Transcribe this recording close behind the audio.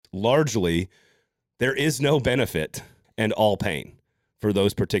largely there is no benefit and all pain for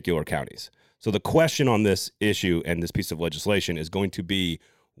those particular counties. So the question on this issue and this piece of legislation is going to be,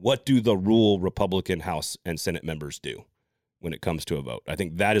 what do the rural Republican House and Senate members do when it comes to a vote? I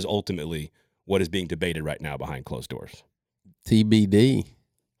think that is ultimately what is being debated right now behind closed doors. TBD.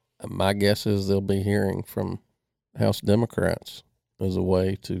 My guess is they'll be hearing from House Democrats as a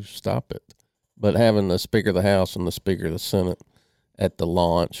way to stop it. But having the Speaker of the House and the Speaker of the Senate at the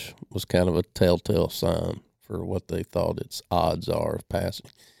launch was kind of a telltale sign for what they thought its odds are of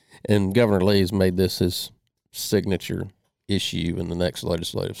passing. And Governor Lee's made this his signature issue in the next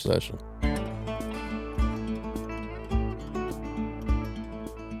legislative session.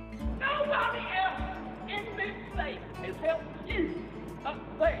 Nobody else in this state has helped you up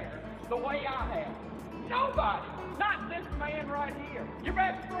there the way I have. Nobody. Not this man right here. Your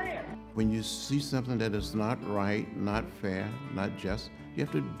best friend. When you see something that is not right, not fair, not just, you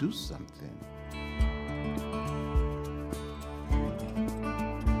have to do something.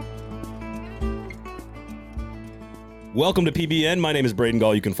 Welcome to PBN. My name is Braden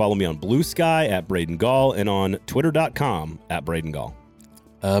Gall. You can follow me on Blue Sky at Braden Gall and on Twitter.com at Braden Gall.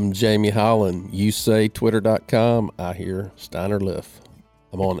 I'm Jamie Holland. You say Twitter.com. I hear Steiner Liff.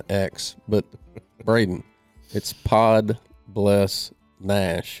 I'm on X, but Braden, it's Pod Bless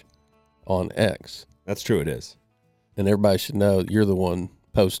Nash on X. That's true, it is. And everybody should know you're the one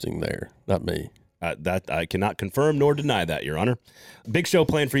posting there, not me. That I cannot confirm nor deny that, Your Honor. Big show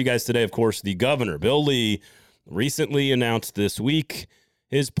planned for you guys today. Of course, the governor, Bill Lee, recently announced this week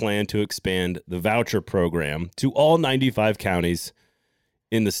his plan to expand the voucher program to all 95 counties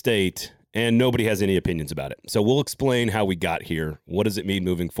in the state, and nobody has any opinions about it. So we'll explain how we got here, what does it mean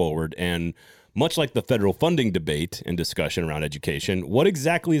moving forward, and much like the federal funding debate and discussion around education, what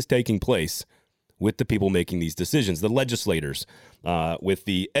exactly is taking place with the people making these decisions, the legislators, with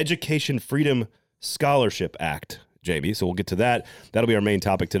the Education Freedom Scholarship Act, JB. So we'll get to that. That'll be our main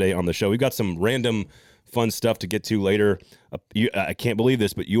topic today on the show. We've got some random fun stuff to get to later. I can't believe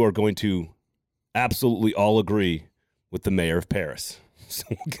this, but you are going to absolutely all agree with the mayor of Paris. So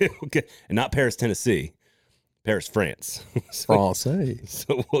we'll get, and not Paris, Tennessee, Paris, France. Francais.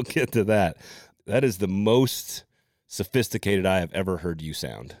 So we'll get to that. That is the most sophisticated I have ever heard you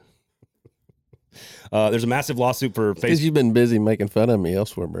sound. There's a massive lawsuit for Facebook. Because you've been busy making fun of me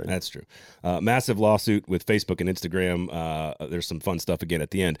elsewhere, Brady. That's true. Massive lawsuit with Facebook and Instagram. There's some fun stuff again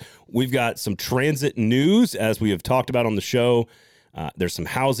at the end. We've got some transit news, as we have talked about on the show. There's some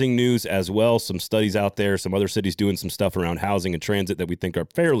housing news as well, some studies out there, some other cities doing some stuff around housing and transit that we think are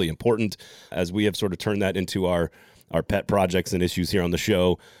fairly important, as we have sort of turned that into our pet projects and issues here on the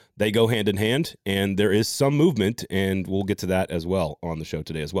show. They go hand in hand, and there is some movement, and we'll get to that as well on the show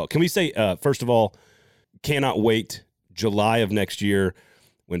today as well. Can we say, first of all, cannot wait, July of next year,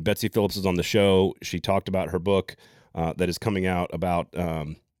 when Betsy Phillips is on the show, she talked about her book that is coming out about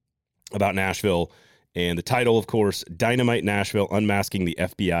Nashville. And the title, of course, Dynamite Nashville, Unmasking the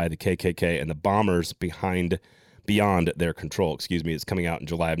FBI, the KKK, and the Bombers Beyond Their Control. It's coming out in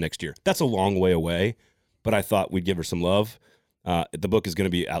July of next year. That's a long way away, but I thought we'd give her some love. The book is going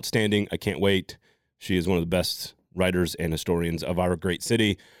to be outstanding. I can't wait. She is one of the best writers and historians of our great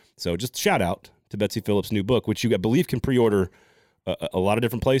city. So just shout out to Betsy Phillips' new book, which you, I believe, can pre-order a lot of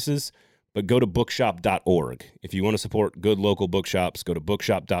different places. But go to bookshop.org. If you want to support good local bookshops, go to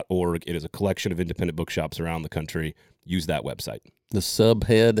bookshop.org. It is a collection of independent bookshops around the country. Use that website. The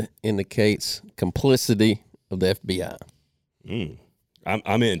subhead indicates complicity of the FBI.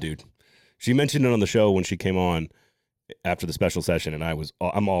 I'm in, dude. She mentioned it on the show when she came on after the special session, and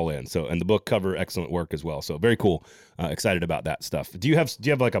I'm all in. So, and the book cover, excellent work as well. So very cool. Excited about that stuff. Do you have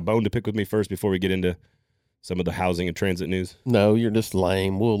like a bone to pick with me first before we get into some of the housing and transit news? No, you're just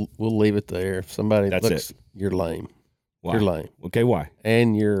lame. We'll leave it there. If somebody looks, you're lame. Why? You're lame. Okay, why?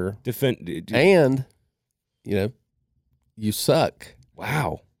 And you're and you suck.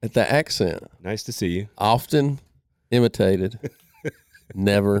 Wow. At the accent. Nice to see you. Often imitated,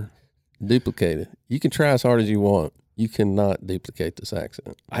 never duplicated. You can try as hard as you want. You cannot duplicate this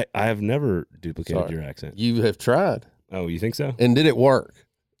accent. I have never duplicated your accent. You have tried. Oh, you think so? And did it work?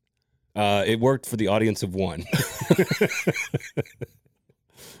 It worked for the audience of one.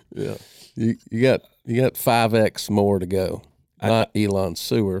 Yeah, you got 5x more to go. Not Elon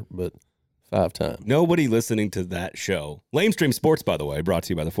Sewer, but 5 times. Nobody listening to that show, Lamestream Sports, by the way, brought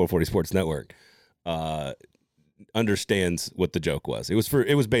to you by the 440 Sports Network, understands what the joke was. It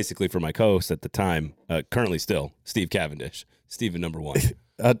was basically for my co-host at the time, currently still, Steve Cavendish, Steven number 1.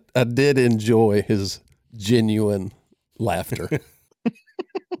 I did enjoy his genuine laughter.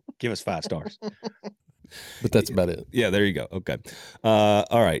 Give us 5 stars. But that's about it. Yeah, there you go. Okay. All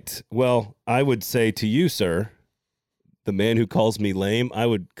right. Well, I would say to you, sir, the man who calls me lame, I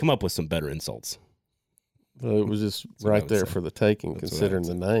would come up with some better insults. Well, it was just what I right would there say. for the taking, That's what I considering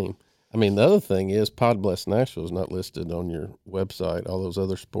would the name. I mean, the other thing is Pod Bless Nashville is not listed on your website. All those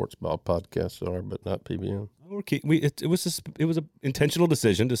other sports ball podcasts are, but not PBN. It was an intentional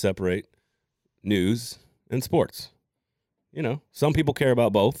decision to separate news and sports. You know, some people care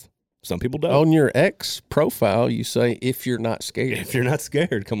about both. Some people don't. On your X profile, you say, if you're not scared. If you're not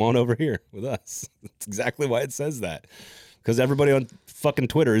scared, come on over here with us. That's exactly why it says that. Because everybody on fucking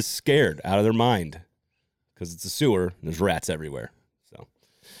Twitter is scared out of their mind. Because it's a sewer and there's rats everywhere. So,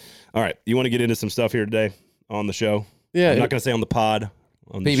 all right. You want to get into some stuff here today on the show? Yeah. I'm not going to say on the pod.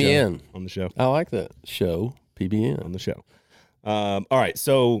 On the PBN. Show, on the show. I like that. Show, PBN. On the show. All right.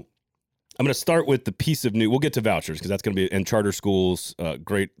 So I'm going to start with the piece of news. We'll get to vouchers because that's going to be in charter schools.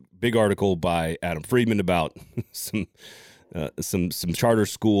 Great big article by Adam Friedman about some charter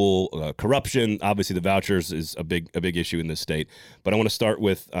school corruption. Obviously, the vouchers is a big issue in this state. But I want to start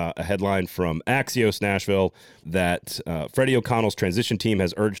with a headline from Axios Nashville that Freddie O'Connell's transition team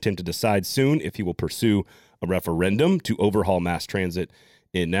has urged him to decide soon if he will pursue a referendum to overhaul mass transit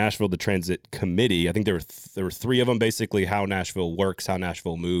in Nashville. The transit committee, I think there were three of them, basically how Nashville works, how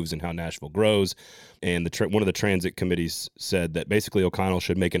Nashville moves, and how Nashville grows. And one of the transit committees said that basically O'Connell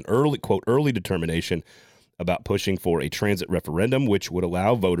should make an early determination about pushing for a transit referendum, which would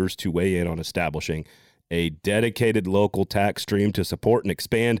allow voters to weigh in on establishing a dedicated local tax stream to support and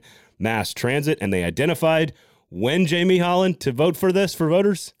expand mass transit. And they identified when, Jamie Holland, to vote for this for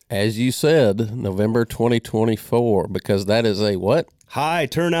voters? As you said, November 2024, because that is a what? High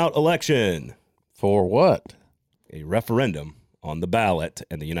turnout election. For what? A referendum on the ballot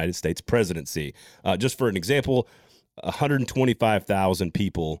and the United States presidency. Just for an example, 125,000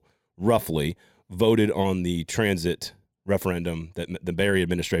 people, roughly, voted on the transit referendum that the Barry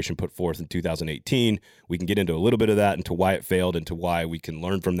administration put forth in 2018. We can get into a little bit of that, into why it failed, into why we can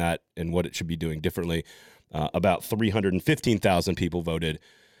learn from that and what it should be doing differently. About 315,000 people voted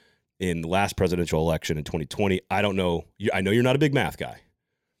in the last presidential election in 2020. I don't know. I know you're not a big math guy.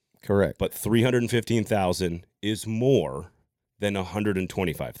 Correct. But 315,000 is more than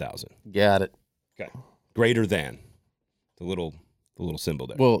 125,000. Got it. Okay. Greater than. The little symbol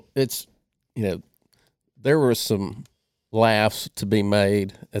there. Well, it's, there were some laughs to be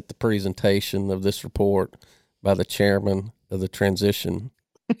made at the presentation of this report by the chairman of the transition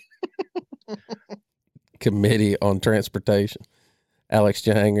committee on transportation. Alex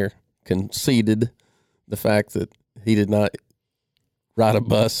Jahanger conceded the fact that he did not ride a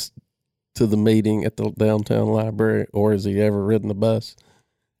bus to the meeting at the downtown library, or has he ever ridden a bus?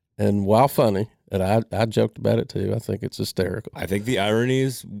 And while funny, and I joked about it too, I think it's hysterical. I think the irony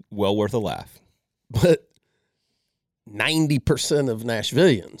is well worth a laugh. But 90% of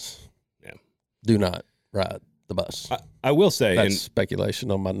Nashvillians do not ride the bus. I will say, that's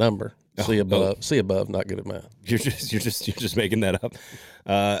speculation on my number. See above, not good at math. You're just making that up.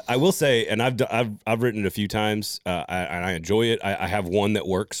 I will say, and I've written it a few times. I enjoy it. I have one that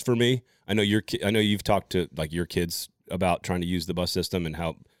works for me. I know you've talked to like your kids about trying to use the bus system and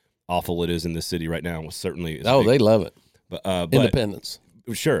how awful it is in this city right now. Well, certainly, they love it. But independence.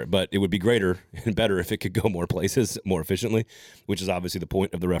 Sure, but it would be greater and better if it could go more places more efficiently, which is obviously the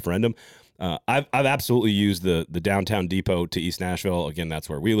point of the referendum. I've absolutely used the downtown depot to East Nashville. Again, that's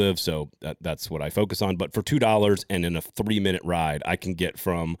where we live, so that's what I focus on. But for $2 and in a 3-minute ride, I can get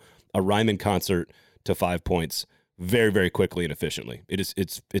from a Ryman concert to 5 Points very, very quickly and efficiently.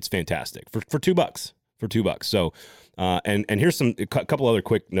 It's fantastic for $2. For $2. So, and here's a couple other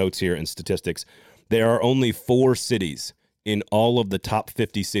quick notes here and statistics. There are only 4 cities in all of the top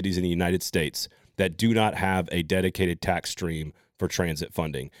 50 cities in the United States that do not have a dedicated tax stream for transit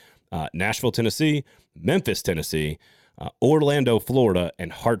funding. Nashville, Tennessee, Memphis, Tennessee, Orlando, Florida,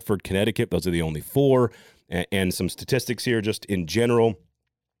 and Hartford, Connecticut. Those are the only 4. And some statistics here just in general.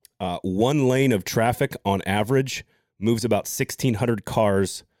 1 lane of traffic on average moves about 1,600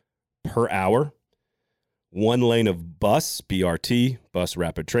 cars per hour. 1 lane of bus, BRT, bus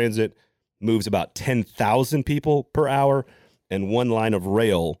rapid transit, moves about 10,000 people per hour, and 1 line of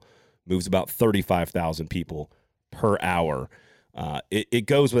rail moves about 35,000 people per hour. It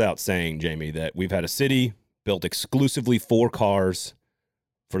goes without saying, Jamie, that we've had a city built exclusively for cars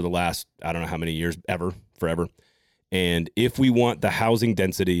for the last, I don't know how many years, forever. And if we want the housing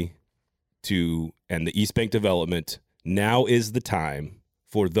density and the East Bank development, now is the time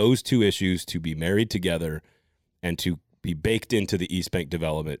for those 2 issues to be married together and to be baked into the East Bank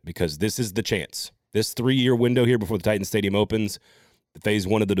development, because this is the chance. This 3-year window here before the Titan Stadium opens, the phase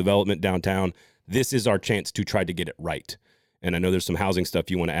 1 of the development downtown, this is our chance to try to get it right. And I know there's some housing stuff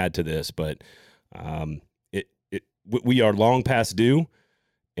you want to add to this, but we are long past due,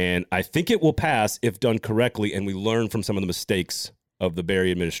 and I think it will pass if done correctly and we learn from some of the mistakes of the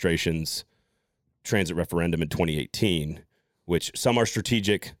Berry administration's transit referendum in 2018, which some are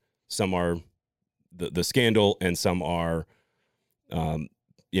strategic, some are the scandal, and some are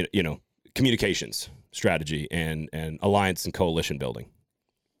communications strategy and alliance and coalition building.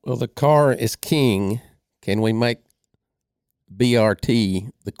 Well, the car is king. Can we make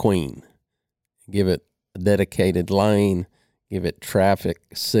BRT the queen? Give it a dedicated lane, give it traffic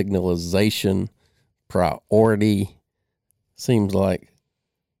signalization, priority. Seems like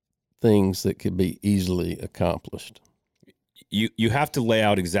things that could be easily accomplished. You have to lay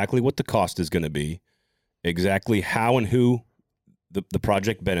out exactly what the cost is going to be, exactly how and who the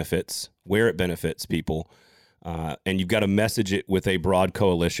project benefits, where it benefits people, and you've got to message it with a broad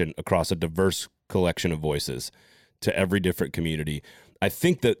coalition across a diverse collection of voices to every different community. I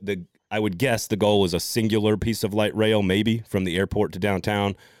think that I would guess the goal is a singular piece of light rail, maybe from the airport to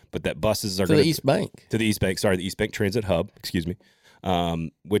downtown, but that buses are to the East Bank. To the East Bank, sorry, the East Bank Transit Hub, excuse me,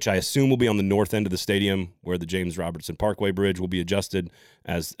 which I assume will be on the north end of the stadium where the James Robertson Parkway Bridge will be adjusted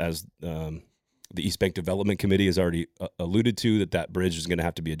as the East Bank Development Committee has already alluded to that bridge is going to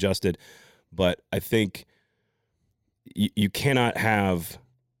have to be adjusted. But I think you cannot have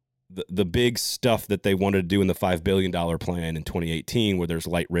the big stuff that they wanted to do in the $5 billion plan in 2018 where there's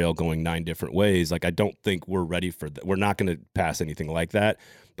light rail going 9 different ways. Like, I don't think we're ready for that. We're not going to pass anything like that.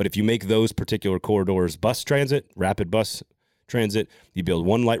 But if you make those particular corridors bus transit, rapid bus transit, you build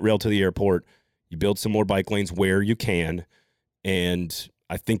one light rail to the airport, you build some more bike lanes where you can, and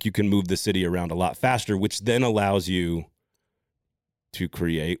I think you can move the city around a lot faster, which then allows you to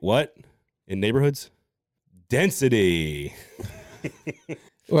create what in neighborhoods? Density.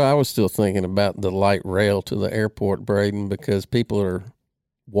 Well, I was still thinking about the light rail to the airport, Braden, because people are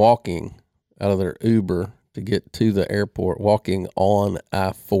walking out of their Uber to get to the airport, walking on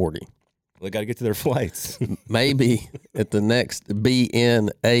I-40. They got to get to their flights. Maybe at the next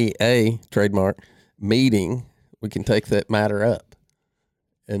BNAA trademark meeting, we can take that matter up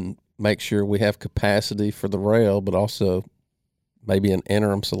and make sure we have capacity for the rail, but also maybe an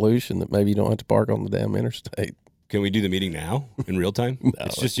interim solution that maybe you don't have to park on the damn interstate. Can we do the meeting now in real time? No.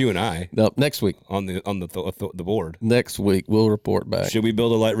 It's just you and I. No, next week on the board. Next week we'll report back. Should we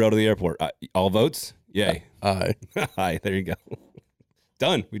build a light rail to the airport? All votes? Yay. Aye. Aye. There you go.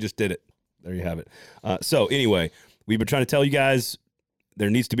 Done. We just did it. There you have it. So anyway, we've been trying to tell you guys there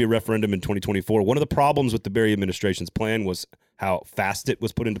needs to be a referendum in 2024. One of the problems with the Berry administration's plan was how fast it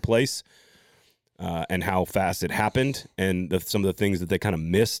was put into place and how fast it happened, and some of the things that they kind of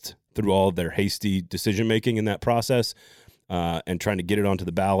missed through all of their hasty decision-making in that process, and trying to get it onto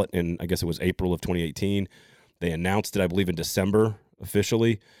the ballot in, I guess it was April of 2018. They announced it, I believe, in December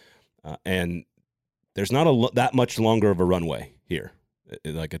officially, and there's not that much longer of a runway here.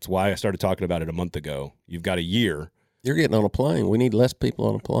 It's why I started talking about it a month ago. You've got a year. You're getting on a plane. We need less people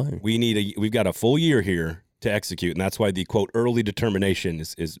on a plane. We've got a full year here to execute, and that's why the, quote, early determination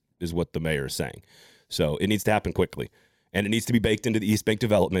is what the mayor is saying. So it needs to happen quickly. And it needs to be baked into the East Bank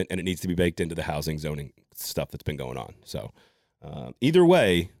development, and it needs to be baked into the housing zoning stuff that's been going on. So either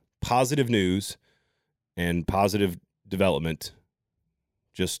way, positive news and positive development.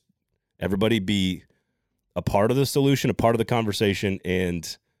 Just everybody be a part of the solution, a part of the conversation,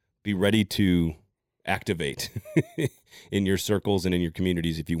 and be ready to activate in your circles and in your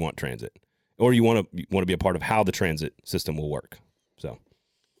communities if you want transit, or you want to be a part of how the transit system will work. So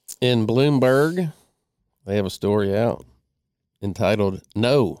in Bloomberg, they have a story out entitled,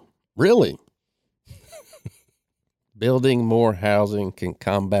 "No, Really? Building more housing can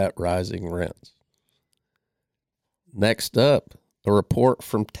combat rising rents." Next up, a report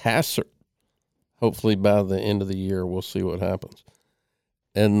from Tasser. Hopefully by the end of the year, we'll see what happens.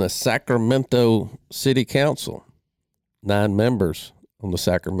 And the Sacramento City Council, 9 members on the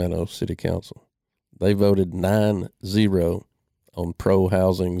Sacramento City Council, they voted 9-0 on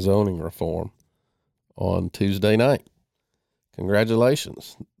pro-housing zoning reform on Tuesday night.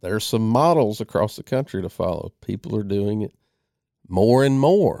 Congratulations. There's some models across the country to follow. People are doing it more and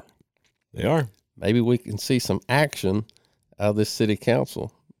more. They are. Maybe we can see some action out of this city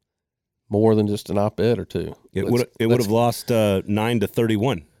council, more than just an op-ed or two. It would have lost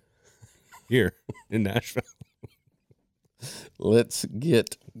 9-31 here in Nashville. Let's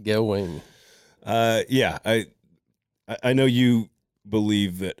get going. Yeah, I know you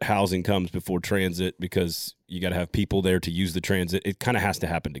believe that housing comes before transit because you got to have people there to use the transit. It kind of has to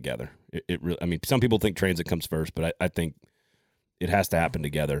happen together. It really, I mean, some people think transit comes first, but I think it has to happen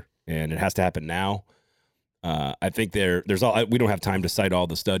together. and it has to happen now. I think there's all. We don't have time to cite all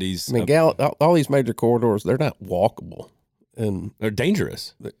the studies. I mean, all these major corridors, they're not walkable, and They're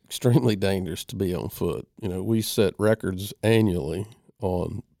dangerous. they're extremely dangerous to be on foot. We set records annually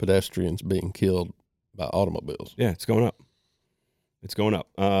on pedestrians being killed by automobiles. Yeah, it's going up. It's going up.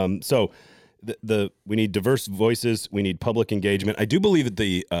 So we need diverse voices. We need public engagement. I do believe that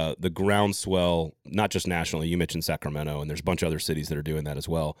the groundswell, not just nationally, you mentioned Sacramento, and there's a bunch of other cities that are doing that as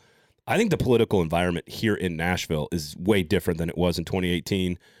well. I think the political environment here in Nashville is way different than it was in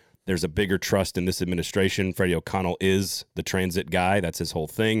 2018. There's a bigger trust in this administration. Freddie O'Connell is the transit guy. That's his whole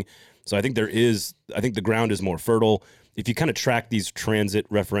thing. So I think the ground is more fertile. If you kind of track these transit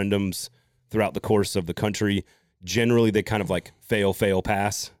referendums throughout the course of the country, generally they kind of like fail,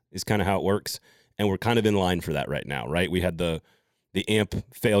 pass is kind of how it works. And we're kind of in line for that right now, right? We had the AMP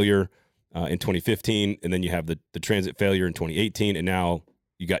failure in 2015, and then you have the transit failure in 2018, and now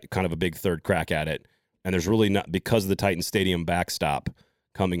you got kind of a big third crack at it. And there's really not, because of the Titan Stadium backstop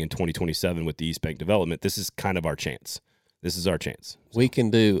coming in 2027 with the East Bank development, this is kind of our chance. This is our chance. We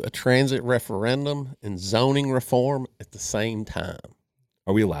can do a transit referendum and zoning reform at the same time.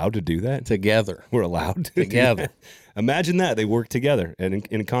 Are we allowed to do that? Together. We're allowed to Together. do that. Imagine that. They work together and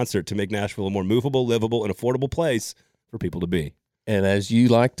in concert to make Nashville a more movable, livable, and affordable place for people to be. And as you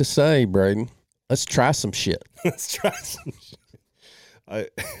like to say, Braden, let's try some shit. Let's try some shit.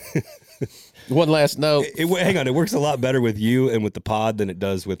 One last note. Hang on. It works a lot better with you and with the pod than it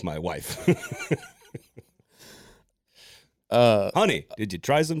does with my wife. Honey, did you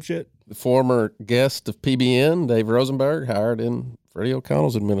try some shit? The former guest of PBN, Dave Rosenberg, hired in Freddie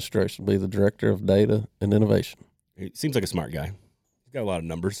O'Connell's administration to be the director of data and innovation. He seems like a smart guy. He's got a lot of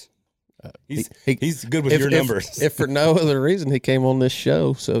numbers. He's good with your numbers. If for no other reason, he came on this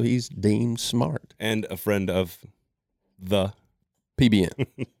show, so he's deemed smart. And a friend of the PBN.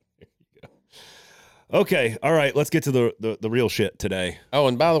 Okay, all right, let's get to the real shit today. Oh,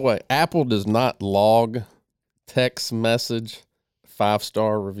 and by the way, Apple does not log text message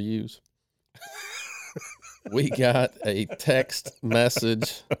 5-star reviews. We got a text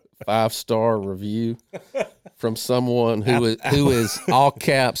message 5-star review from someone who is all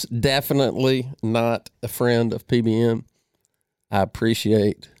caps definitely not a friend of PBN. I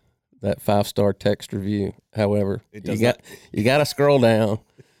appreciate that 5-star text review. However, you got to scroll down,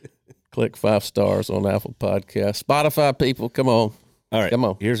 click 5 stars on Apple Podcasts. Spotify people, come on. All right, come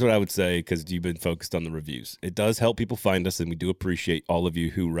on. Here's what I would say, because you've been focused on the reviews. It does help people find us, and we do appreciate all of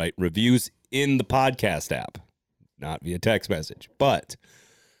you who write reviews in the podcast app, not via text message. But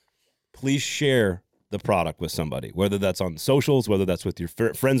please share the product with somebody, whether that's on socials, whether that's with your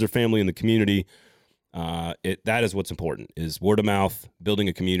friends or family in the community. That is what's important, is word of mouth, building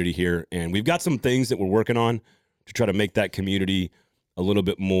a community here. And we've got some things that we're working on to try to make that community a little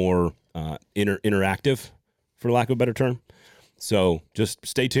bit more interactive, for lack of a better term. So just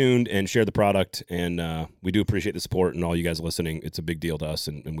stay tuned and share the product. And we do appreciate the support and all you guys listening. It's a big deal to us,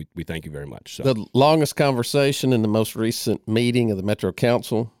 and we thank you very much. So. The longest conversation in the most recent meeting of the Metro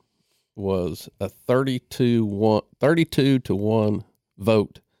Council was a 32 to 1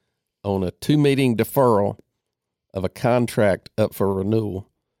 vote on a 2-meeting deferral of a contract up for renewal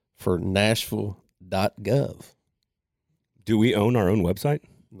for Nashville.gov. Do we own our own website?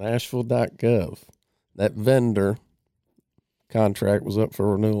 Nashville.gov. That vendor contract was up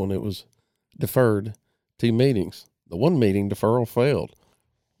for renewal, and it was deferred 2 meetings. The 1 meeting deferral failed.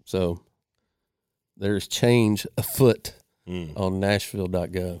 So there's change afoot on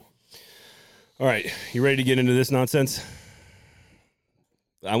Nashville.gov. All right. You ready to get into this nonsense?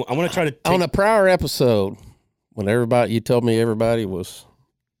 I want to try to On a prior episode, when you told me everybody was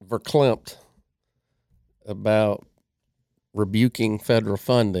verklempt about rebuking federal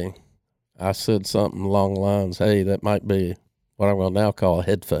funding, I said something along the lines, hey, that might be what I'm going to now call a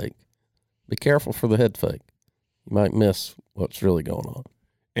head fake. Be careful for the head fake. You might miss what's really going on.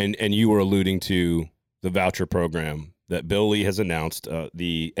 And you were alluding to the voucher program that Bill Lee has announced,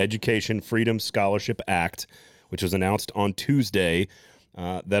 the Education Freedom Scholarship Act, which was announced on Tuesday,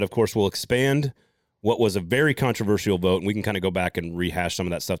 that, of course, will expand what was a very controversial vote. And we can kind of go back and rehash some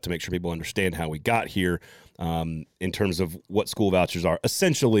of that stuff to make sure people understand how we got here in terms of what school vouchers are.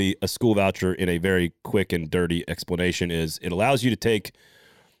 Essentially, a school voucher, in a very quick and dirty explanation, is it allows you to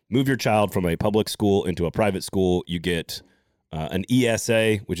move your child from a public school into a private school. You get an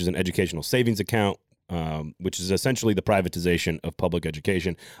ESA, which is an educational savings account, which is essentially the privatization of public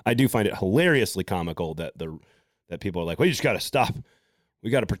education. I do find it hilariously comical that people are like, well, you just got to stop. We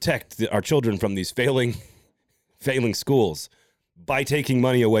got to protect our children from these failing schools by taking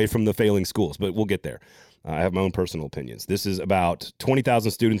money away from the failing schools. But we'll get there. I have my own personal opinions. This is about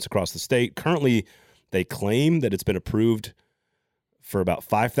 20,000 students across the state. Currently, they claim that it's been approved for about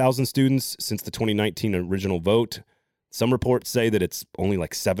 5,000 students since the 2019 original vote. Some reports say that it's only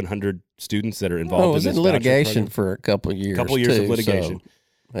like 700 students that are involved it was in this in voucher litigation program. for a couple of years. Couple years too, of litigation.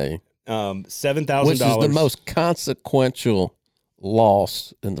 So, hey, $7,000. which is the most consequential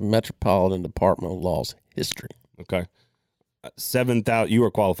loss in the Metropolitan Department of Law's history. Okay. 7,000. You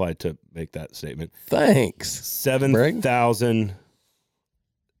are qualified to make that statement. Thanks.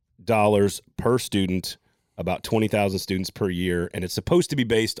 $7,000 per student, about 20,000 students per year, and it's supposed to be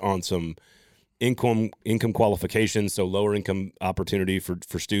based on some income qualifications, so lower income opportunity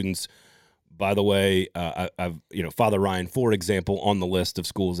for students. By the way, I've Father Ryan, for example, on the list of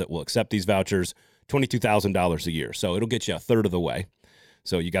schools that will accept these vouchers, $22,000 a year, so it'll get you a third of the way.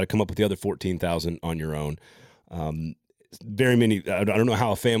 So you got to come up with the other $14,000 on your own. Very many. I don't know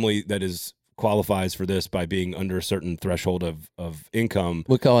how a family that qualifies for this by being under a certain threshold of income.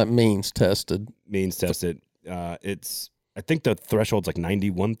 We call it means tested. It's I think the threshold's like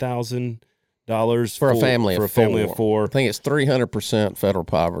 $91,000 for a family of four. I think it's 300% federal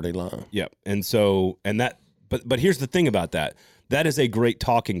poverty line. Yep. But here's the thing about that. That is a great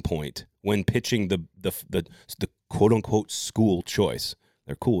talking point when pitching the quote unquote school choice.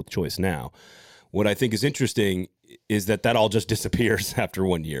 They're cool with choice now. What I think is interesting is that all just disappears after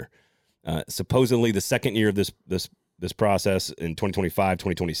 1 year. Supposedly the second year of this process in 2025,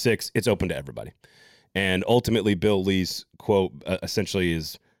 2026, it's open to everybody. And ultimately, Bill Lee's quote essentially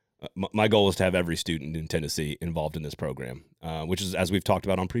is, my goal is to have every student in Tennessee involved in this program, which is, as we've talked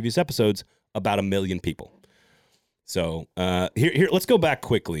about on previous episodes, about 1 million people. So here, let's go back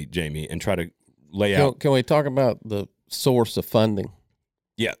quickly, Jamie, and try to lay out. Can we talk about the source of funding?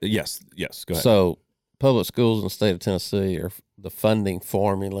 Yeah. Yes. Go ahead. So public schools in the state of Tennessee, the funding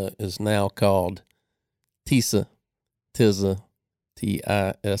formula is now called TISA, TISA,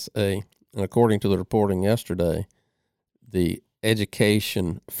 TISA. And according to the reporting yesterday, the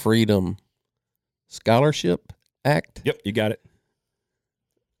Education Freedom Scholarship Act. Yep, you got it.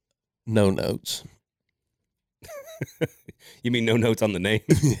 No notes. You mean no notes on the name?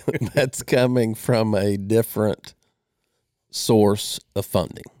 That's coming from a different source of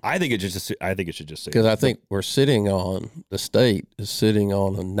funding. I think it should just say, because I think the state is sitting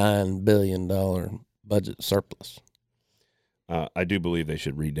on a $9 billion budget surplus. I do believe they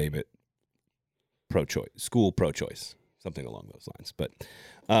should rename it school pro-choice, something along those lines. But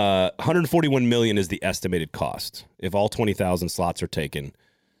 $141 million is the estimated cost if all 20,000 slots are taken.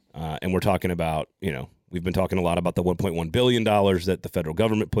 And we're talking about, we've been talking a lot about the $1.1 billion that the federal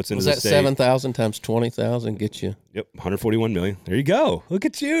government puts into the state. 7,000 times 20,000 get you? Yep, $141 million. There you go. Look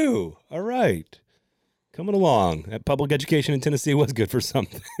at you. All right. Coming along. That public education in Tennessee was good for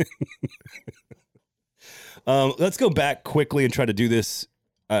something. Let's go back quickly and try to do this.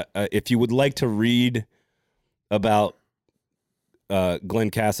 If you would like to read about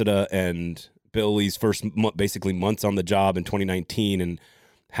Glenn Cassida and Bill Lee's first basically months on the job in 2019 and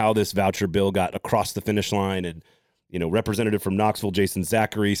how this voucher bill got across the finish line, and Representative from Knoxville, Jason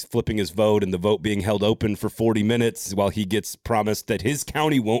Zachary, flipping his vote and the vote being held open for 40 minutes while he gets promised that his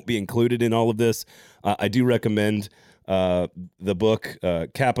county won't be included in all of this. I do recommend the book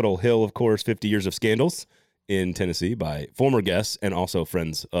Capitol Hill, of course, 50 Years of Scandals in Tennessee by former guests and also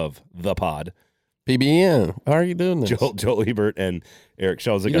friends of the pod. PBN, how are you doing this? Joel Ebert and Eric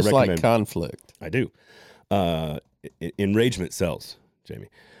Schelzig. You just I recommend. like conflict. I do. Enragement sells, Jamie.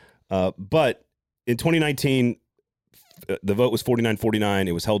 But in 2019, the vote was 49-49.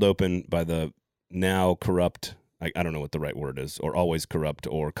 It was held open by the now corrupt, I don't know what the right word is, or always corrupt,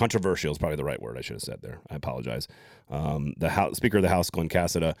 or controversial is probably the right word I should have said there. I apologize. The Speaker of the House, Glenn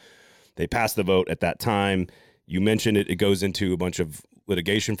Cassida, they passed the vote at that time. You mentioned it. It goes into a bunch of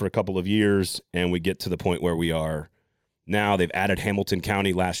litigation for a couple of years, and we get to the point where we are now. They've added Hamilton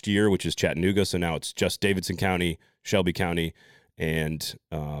County last year, which is Chattanooga, so now it's just Davidson County, Shelby County, and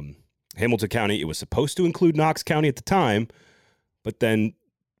Hamilton County. It was supposed to include Knox County at the time, but then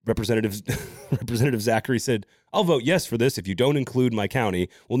Representative Zachary said, I'll vote yes for this if you don't include my county.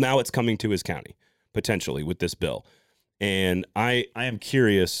 Well, now it's coming to his county, potentially, with this bill. And I am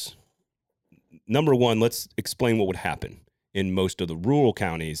curious. Number one, let's explain what would happen in most of the rural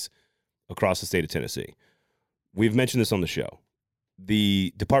counties across the state of Tennessee. We've mentioned this on the show.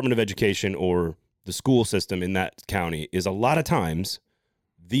 The Department of Education or the school system in that county is a lot of times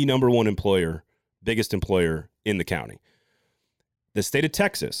the number one employer, biggest employer in the county. The state of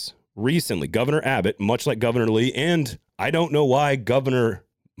Texas recently, Governor Abbott, much like Governor Lee, and I don't know why Governor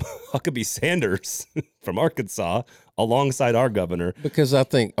Huckabee Sanders from Arkansas alongside our governor. Because I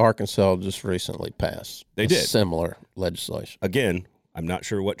think Arkansas just recently passed They did. similar legislation. Again, I'm not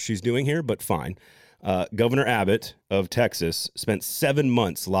sure what she's doing here, but fine. Governor Abbott of Texas spent 7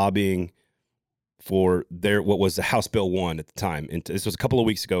 months lobbying for what was the House Bill 1 at the time. And this was a couple of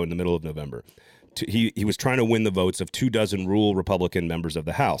weeks ago in the middle of November. He was trying to win the votes of 24 rural Republican members of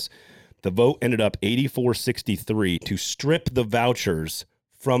the House. The vote ended up 84-63 to strip the vouchers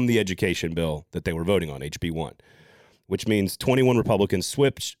from the education bill that they were voting on, HB 1, which means 21 Republicans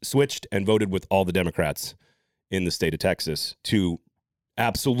switched and voted with all the Democrats in the state of Texas to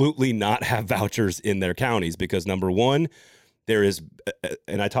absolutely not have vouchers in their counties because, number one, there is,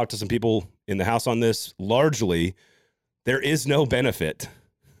 and I talked to some people in the House on this, largely there is no benefit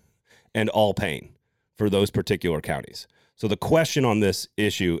and all pain for those particular counties. So the question on this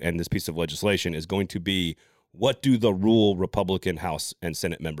issue and this piece of legislation is going to be, what do the rural Republican House and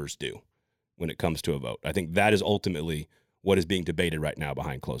Senate members do when it comes to a vote? I think that is ultimately what is being debated right now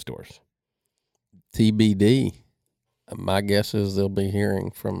behind closed doors. TBD. My guess is they'll be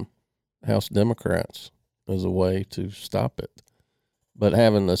hearing from House Democrats as a way to stop it. But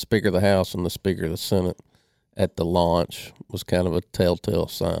having the Speaker of the House and the Speaker of the Senate at the launch was kind of a telltale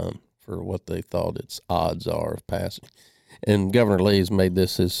sign for what they thought its odds are of passing. And Governor Lee's made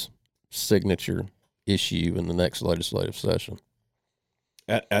this his signature issue in the next legislative session.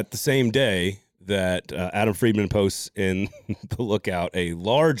 At the same day that Adam Friedman posts in The Lookout a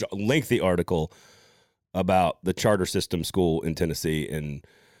large, lengthy article about the charter system school in Tennessee and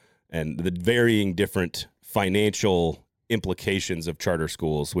the varying different financial implications of charter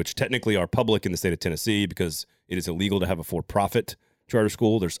schools, which technically are public in the state of Tennessee because it is illegal to have a for-profit charter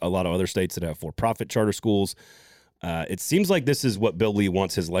school. There's a lot of other states that have for-profit charter schools. It seems like this is what Bill Lee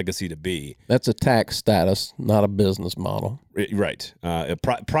wants his legacy to be. That's a tax status, not a business model. Right.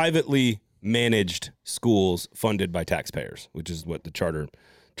 Privately managed schools funded by taxpayers, which is what the charter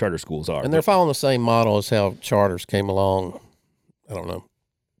schools are. And they're following the same model as how charters came along,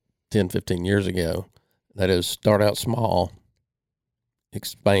 10, 15 years ago. That is, start out small,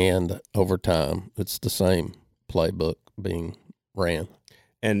 expand over time. It's the same playbook being ran.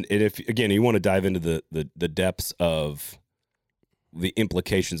 And if, again, you want to dive into the depths of the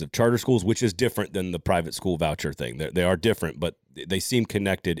implications of charter schools, which is different than the private school voucher thing. They are different, but they seem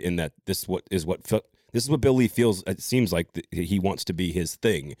connected in that this is what Bill Lee feels. It seems like he wants to be his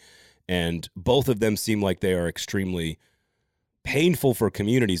thing. And both of them seem like they are extremely painful for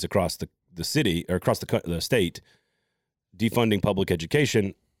communities across the city or across the state, defunding public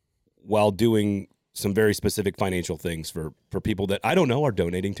education while doing some very specific financial things for people that I don't know are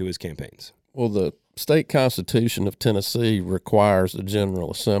donating to his campaigns. Well, the state constitution of Tennessee requires the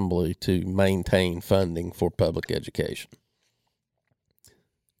General Assembly to maintain funding for public education.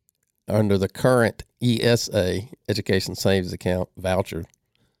 Under the current ESA, Education Savings Account voucher,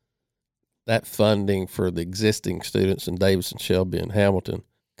 that funding for the existing students in Davidson, Shelby, and Hamilton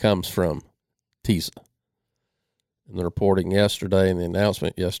comes from TISA. And the reporting yesterday and the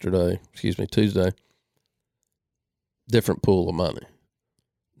announcement Tuesday, different pool of money,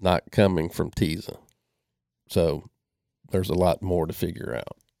 not coming from TISA. So there's a lot more to figure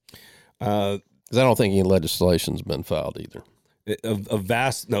out. Because I don't think any legislation's been filed either.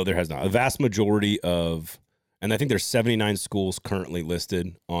 There has not. A vast majority of, and I think there's 79 schools currently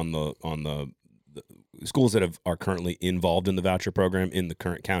listed on the schools that are currently involved in the voucher program in the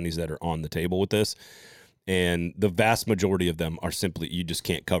current counties that are on the table with this. And the vast majority of them are simply, you just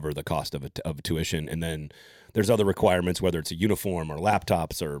can't cover the cost of a tuition. And then there's other requirements, whether it's a uniform or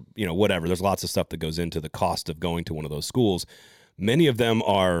laptops or, whatever. There's lots of stuff that goes into the cost of going to one of those schools. Many of them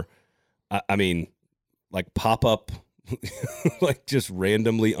are, like pop-up, like just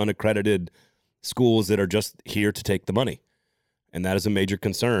randomly unaccredited schools that are just here to take the money. And that is a major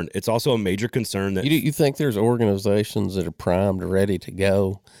concern. It's also a major concern that you think there's organizations that are primed, ready to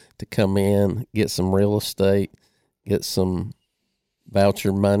go, to come in, get some real estate, get some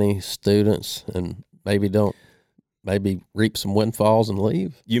voucher money, students, and maybe reap some windfalls and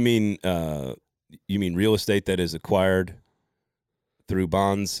leave? You mean real estate that is acquired through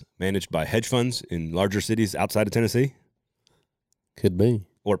bonds managed by hedge funds in larger cities outside of Tennessee? Could be.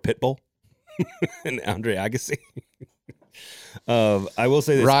 Or Pitbull and Andre Agassi. I will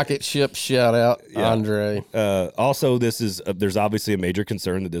say this. Rocket ship shout out, yeah. Andre. Also, there's obviously a major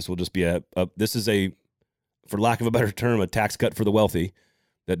concern that this will just be this is a, for lack of a better term, a tax cut for the wealthy,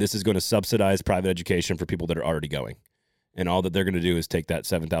 that this is going to subsidize private education for people that are already going. And all that they're going to do is take that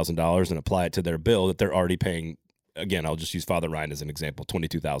 $7,000 and apply it to their bill that they're already paying. Again, I'll just use Father Ryan as an example,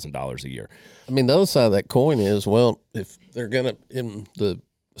 $22,000 a year. I mean, the other side of that coin is, well, if they're going to, in the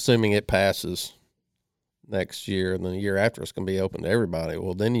assuming it passes next year, and then the year after it's going to be open to everybody.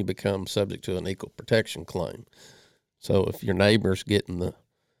 Well, then you become subject to an equal protection claim. So if your neighbor's getting the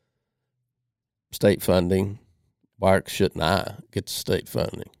state funding, why shouldn't I get the state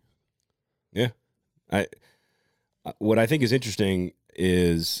funding? Yeah. What I think is interesting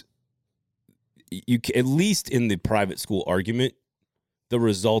is at least in the private school argument, the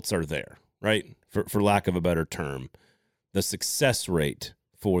results are there, right? For lack of a better term, the success rate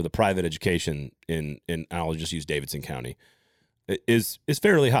for the private education in I'll just use Davidson County is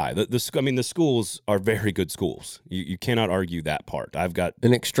fairly high. The schools are very good schools. You cannot argue that part. I've got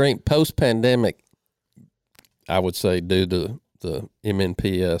an extreme post-pandemic, I would say, due to the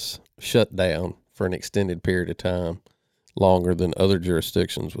MNPS shutdown for an extended period of time, longer than other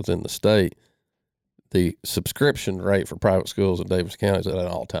jurisdictions within the state, the subscription rate for private schools in Davis County is at an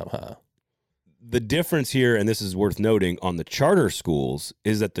all-time high. The difference here, and this is worth noting, on the charter schools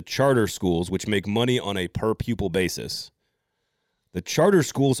is that the charter schools, which make money on a per-pupil basis, the charter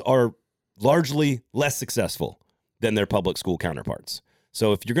schools are largely less successful than their public school counterparts.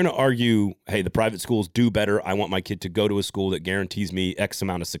 So if you're going to argue, hey, the private schools do better, I want my kid to go to a school that guarantees me X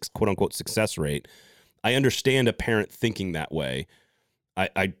amount of quote-unquote success rate, I understand a parent thinking that way.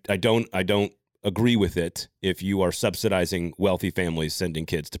 I don't agree with it if you are subsidizing wealthy families sending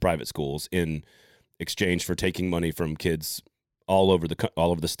kids to private schools in exchange for taking money from kids all over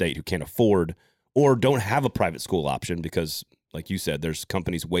the state who can't afford or don't have a private school option because, like you said, there's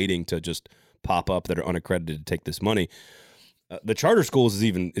companies waiting to just pop up that are unaccredited to take this money. The charter schools is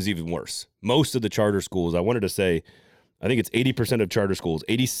even worse. Most of the charter schools, I wanted to say, I think it's 80% of charter schools,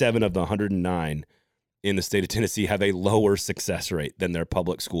 87 of the 109 in the state of Tennessee have a lower success rate than their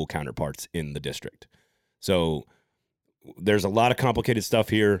public school counterparts in the district. So there's a lot of complicated stuff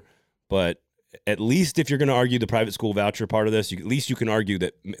here, but at least if you're going to argue the private school voucher part of this, at least you can argue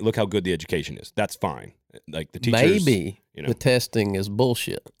that look how good the education is. That's fine. Like the teachers, maybe the testing is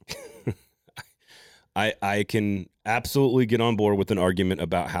bullshit. I can absolutely get on board with an argument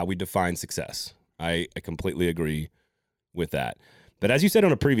about how we define success. I completely agree with that. But as you said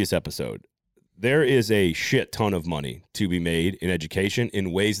on a previous episode, there is a shit ton of money to be made in education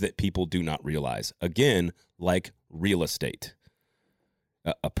in ways that people do not realize. Again, like real estate.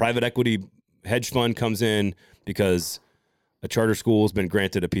 A private equity hedge fund comes in because a charter school has been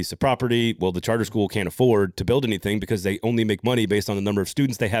granted a piece of property. Well, the charter school can't afford to build anything because they only make money based on the number of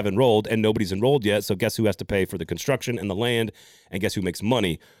students they have enrolled, and nobody's enrolled yet. So guess who has to pay for the construction and the land? And guess who makes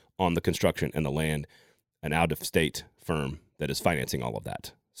money on the construction and the land? An out-of-state firm that is financing all of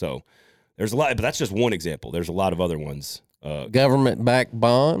that. So there's a lot, but that's just one example. There's a lot of other ones. Government-backed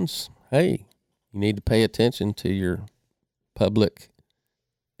bonds. Hey, you need to pay attention to your public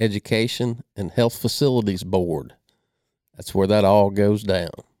education and health facilities board. That's where that all goes down.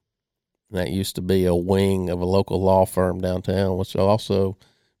 That used to be a wing of a local law firm downtown, which also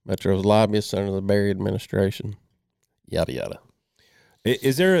Metro's lobbyists under the Berry administration. Yada yada.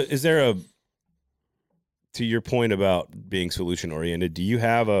 Is there a to your point about being solution oriented? Do you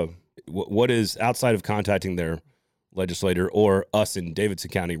have what is outside of contacting their legislator or us in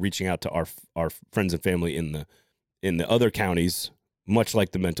Davidson County reaching out to our friends and family in the other counties? Much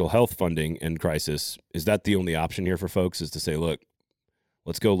like the mental health funding and crisis, is that the only option here for folks is to say, look,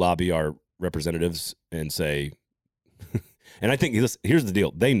 let's go lobby our representatives and say, and I think here's the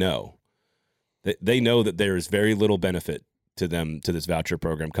deal. They know that there is very little benefit to them, to this voucher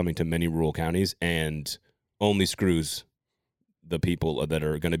program coming to many rural counties and only screws the people that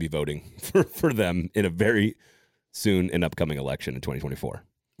are going to be voting for them in a very soon and upcoming election in 2024.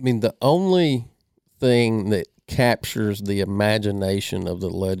 I mean, the only thing that captures the imagination of the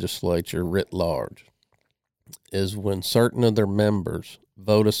legislature writ large is when certain of their members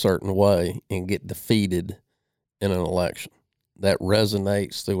vote a certain way and get defeated in an election. That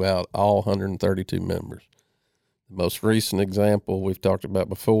resonates throughout all 132 members. The most recent example we've talked about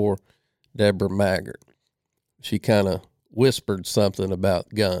before, Deborah Maggart. She kind of whispered something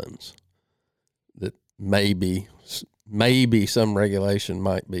about guns, that maybe some regulation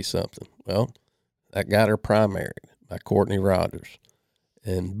might be something. Well, that got her primaried by Courtney Rogers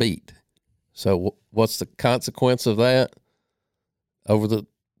and beat. So what's the consequence of that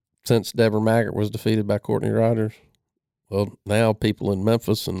since Deborah Maggart was defeated by Courtney Rogers? Well, now people in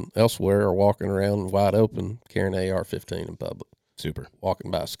Memphis and elsewhere are walking around wide open carrying AR-15 in public. Super.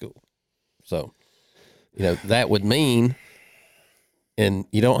 Walking by school. So, that would mean, and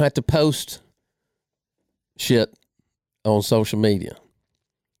you don't have to post shit on social media.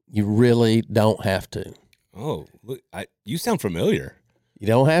 You really don't have to. Oh, look, you sound familiar. You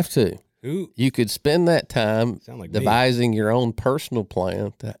don't have to. Who? You could spend that time Sound like me. devising your own personal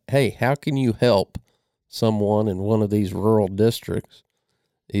plan. Hey, how can you help someone in one of these rural districts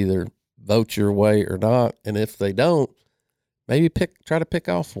either vote your way or not? And if they don't, maybe try to pick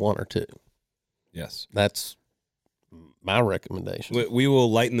off one or two. Yes. That's my recommendation. We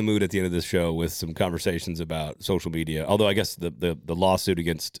will lighten the mood at the end of this show with some conversations about social media. Although I guess the lawsuit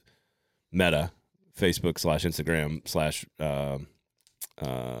against Meta, Facebook /Instagram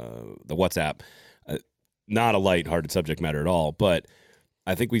the WhatsApp, not a light-hearted subject matter at all. But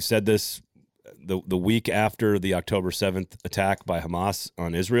I think we've said this the week after the October 7th attack by Hamas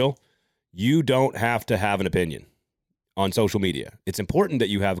on Israel. You don't have to have an opinion on social media. It's important that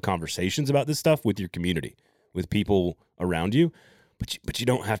you have conversations about this stuff with your community, with people around you, but you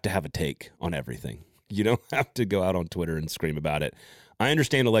don't have to have a take on everything. You don't have to go out on Twitter and scream about it. I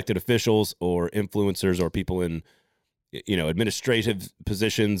understand elected officials or influencers or people in administrative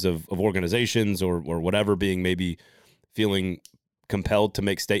positions of organizations or whatever being maybe feeling compelled to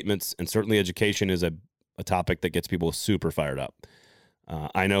make statements, and certainly education is a topic that gets people super fired up.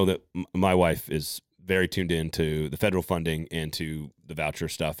 I know that my wife is very tuned into the federal funding and to the voucher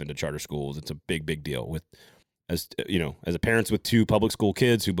stuff and to charter schools. It's a big deal. As a parents with 2 public school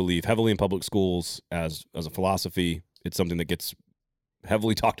kids who believe heavily in public schools as a philosophy, it's something that gets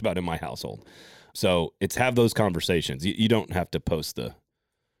heavily talked about in my household. So it's have those conversations. You don't have to post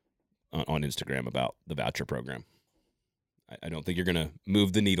on Instagram about the voucher program. I don't think you're going to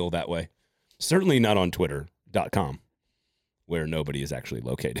move the needle that way. Certainly not on Twitter.com, where nobody is actually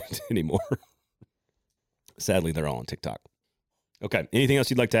located anymore. Sadly, they're all on TikTok. Okay. Anything else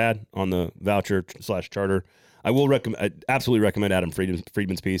you'd like to add on the voucher /charter? I absolutely recommend Adam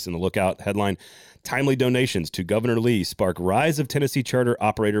Friedman's piece in the Lookout headline. Timely donations to Governor Lee spark rise of Tennessee charter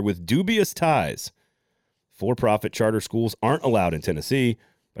operator with dubious ties. For-profit charter schools aren't allowed in Tennessee,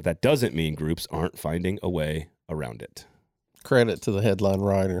 but that doesn't mean groups aren't finding a way around it. Credit to the headline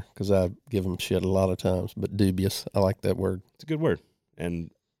writer, because I give him shit a lot of times, but dubious. I like that word. It's a good word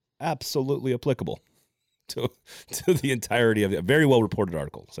and absolutely applicable to the entirety of it. A very well reported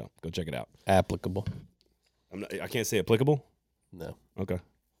article, so go check it out. Applicable. I can't say applicable? No.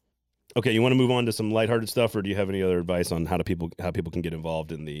 Okay, you want to move on to some lighthearted stuff, or do you have any other advice on how people can get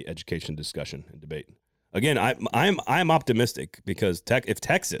involved in the education discussion and debate? Again, I'm optimistic because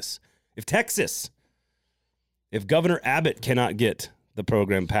if Governor Abbott cannot get the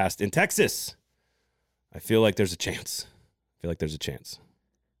program passed in Texas, I feel like there's a chance.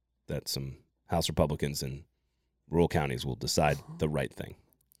 That some House Republicans in rural counties will decide the right thing.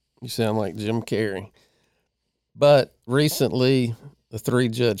 You sound like Jim Carrey. But recently, the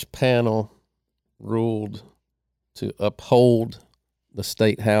 3-judge panel ruled to uphold the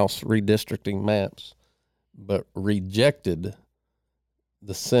state house redistricting maps, but rejected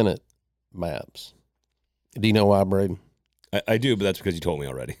the Senate maps. Do you know why, Braden? I do, but that's because you told me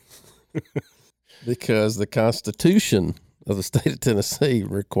already. Because the Constitution of the state of Tennessee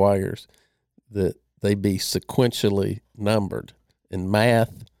requires that they be sequentially numbered. And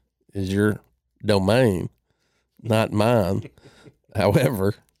math is your domain, not mine.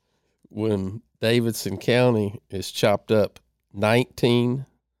 However, when Davidson County is chopped up 19,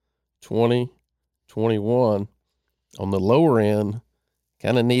 20, 21, on the lower end,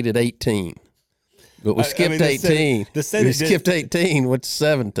 kind of needed 18. But we skipped 18. The Senate skipped 18. What's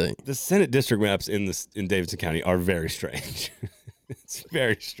 17? The Senate district maps in Davidson County are very strange. It's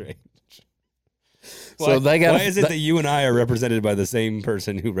very strange. So why is it that you and I are represented by the same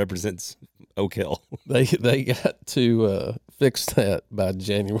person who represents Oak Hill? They got to fix that by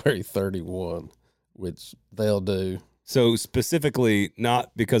January 31, which they'll do. So specifically,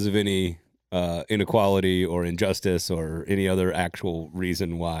 not because of any inequality or injustice or any other actual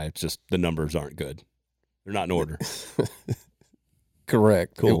reason why. It's just the numbers aren't good. They're not in order.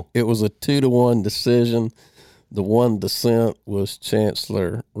 Correct. Cool. It was a 2-1 decision. The one dissent was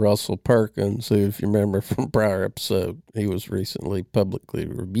Chancellor Russell Perkins, who, if you remember from prior episode, he was recently publicly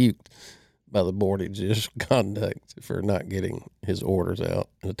rebuked by the Board of Judicial Conduct for not getting his orders out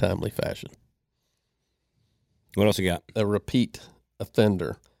in a timely fashion. What else you got? A repeat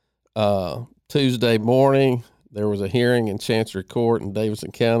offender. Tuesday morning, there was a hearing in Chancery Court in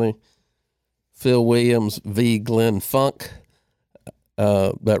Davidson County. Phil Williams v. Glenn Funk.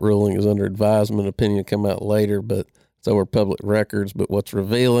 That ruling is under advisement. Opinion come out later, but it's over public records. But what's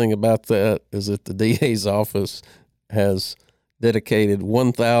revealing about that is that the DA's office has dedicated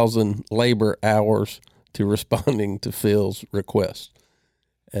 1,000 labor hours to responding to Phil's request.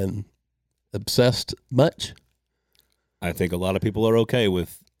 And obsessed much? I think a lot of people are okay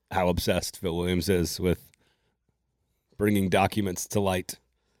with how obsessed Phil Williams is with bringing documents to light.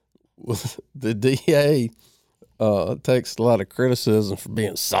 The DA takes a lot of criticism for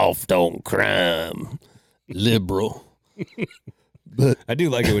being soft on crime, liberal. But I do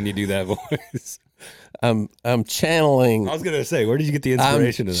like it when you do that voice. I'm channeling. I was going to say, where did you get the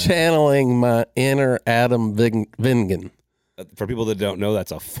inspiration I'm of that? channeling my inner Adam Vingan For people that don't know,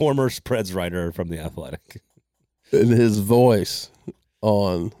 that's a former spreads writer from The Athletic. in his voice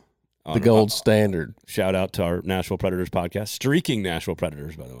on the gold standard. Shout out to our Nashville Predators podcast. Streaking Nashville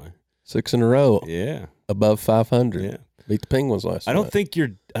Predators, by the way. 6 in a row. Yeah. Above 500. Yeah. Beat the Penguins last night. I don't think you're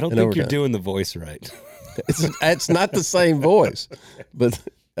doing the voice right. It's not the same voice, but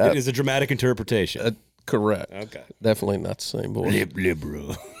It is a dramatic interpretation. correct. Okay. Definitely not the same voice.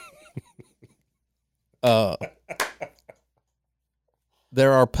 Liberal.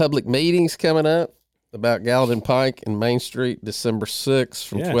 There are public meetings coming up about Gallatin Pike and Main Street, December 6th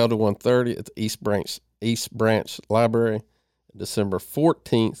from 12 to 1:30 at the East Branch Library. December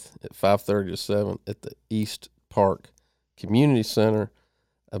 14th at 5:30 to 7 at the East Park Community Center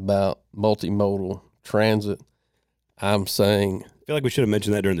about multimodal transit. I'm saying I feel like we should have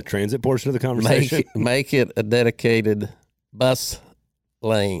mentioned that during the transit portion of the conversation. make it a dedicated bus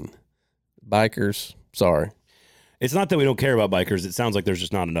lane. Bikers, sorry. It's not that we don't care about bikers. It sounds like there's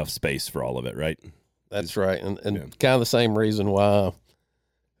just not enough space for all of it, right? That's right. And kind of the same reason why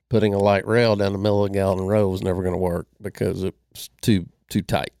putting a light rail down the middle of Gallatin Road was never going to work, because it's too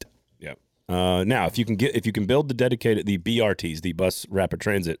tight. Yep. Now, if you can build the BRTs, the bus rapid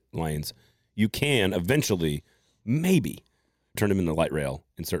transit lanes, you can eventually maybe turn them into light rail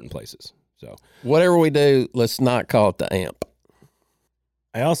in certain places. So whatever we do, let's not call it the AMP.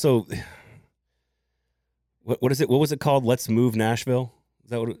 I also, what is it? What was it called? Let's Move Nashville. Is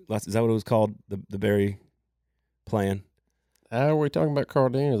that what it was called? The Berry plan. How are we talking about Carl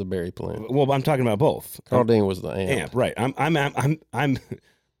Dean or the Berry plan? Well, I'm talking about both. Carl Dean was the AMP. Right. I'm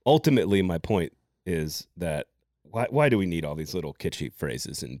ultimately, my point is that why do we need all these little kitschy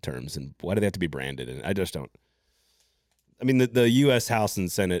phrases and terms, and why do they have to be branded? And I just don't. I mean, the U.S. House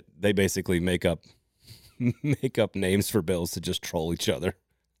and Senate, they basically make up names for bills to just troll each other.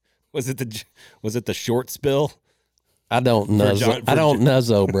 Was it the shorts bill? I don't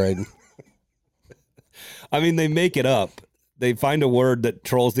know, Braden. I mean, they make it up. They find a word that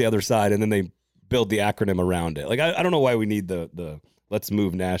trolls the other side, and then they build the acronym around it. Like, I don't know why we need the Let's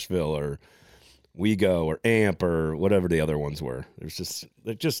Move Nashville or We Go or AMP or whatever the other ones were.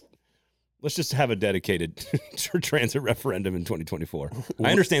 Let's just have a dedicated transit referendum in 2024. I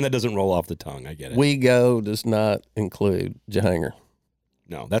understand that doesn't roll off the tongue. I get it. We Go does not include Jahanger.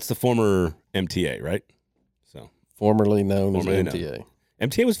 No, that's the former MTA, right? So formerly known as MTA.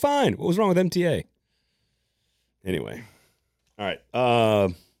 MTA was fine. What was wrong with MTA? Anyway. All right.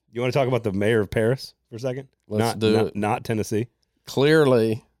 You want to talk about the mayor of Paris for a second? Let's do it. Not Tennessee.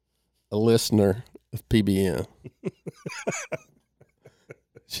 Clearly a listener of PBN.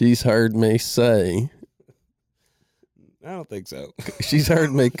 She's heard me say. I don't think so. She's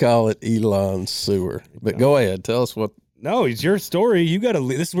heard me call it Elon's sewer. But go ahead. Tell us what. No, it's your story. You got to.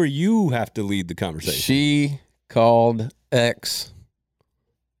 This is where you have to lead the conversation. She called X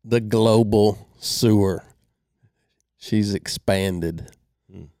the global sewer. She's expanded.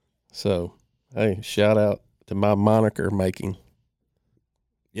 So, hey, shout out to my moniker making.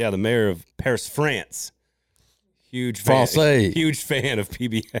 Yeah, the mayor of Paris, France. Huge fan of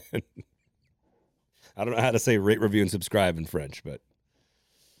PBN. I don't know how to say rate, review, and subscribe in French, but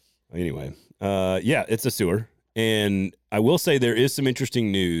anyway. Yeah, it's a sewer. And I will say there is some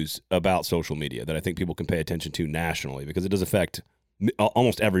interesting news about social media that I think people can pay attention to nationally, because it does affect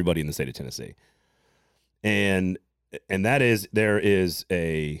almost everybody in the state of Tennessee. And that is, there is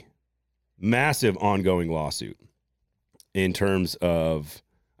a massive ongoing lawsuit in terms of,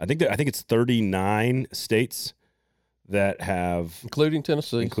 I think it's 39 states that have, including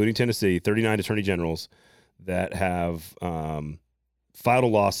Tennessee, 39 attorney generals that have filed a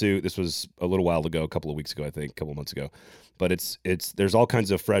lawsuit. This was a little while ago, a couple of weeks ago, I think, a couple of months ago. But there's all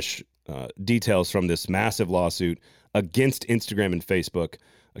kinds of fresh details from this massive lawsuit against Instagram and Facebook,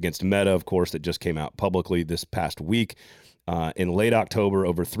 against Meta, of course, that just came out publicly this past week. In late October,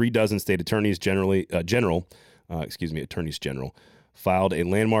 over 36 state attorneys general filed a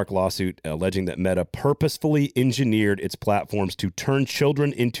landmark lawsuit alleging that Meta purposefully engineered its platforms to turn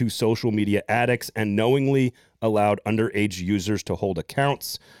children into social media addicts and knowingly allowed underage users to hold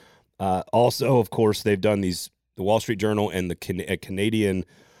accounts. Also, of course, they've done the Wall Street Journal and the Canadian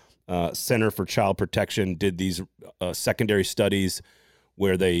Center for Child Protection did these secondary studies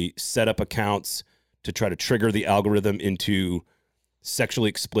where they set up accounts to try to trigger the algorithm into sexually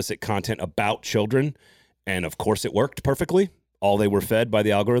explicit content about children. And of course it worked perfectly. all they were fed by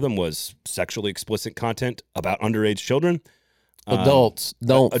the algorithm was sexually explicit content about underage children. Adults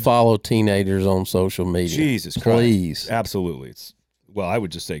don't follow teenagers on social media. Jesus please. Christ. Absolutely. Well, I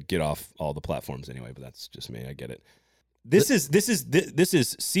would just say get off all the platforms anyway, but that's just me. I get it. This is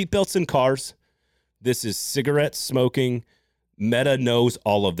seatbelts in cars. This is cigarette smoking. Meta knows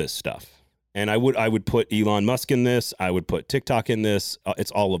all of this stuff. And I would put Elon Musk in this. I would put TikTok in this.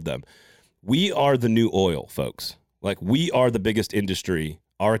 It's all of them. We are the new oil, folks. Like, we are the biggest industry.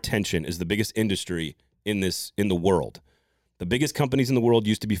 Our attention is the biggest industry in the world. The biggest companies in the world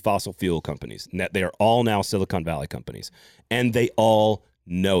used to be fossil fuel companies. They are all now Silicon Valley companies. And they all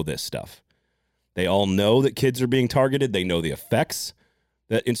know this stuff. They all know that kids are being targeted. They know the effects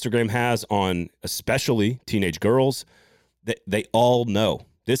that Instagram has on especially teenage girls. They all know.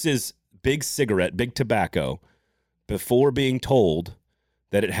 This is big cigarette, big tobacco, before being told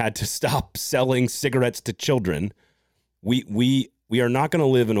that it had to stop selling cigarettes to children. We are not going to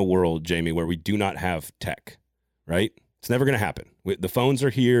live in a world, Jamie, where we do not have tech, right? It's never going to happen. The phones are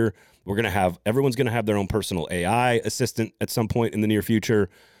here. Everyone's going to have their own personal AI assistant at some point in the near future.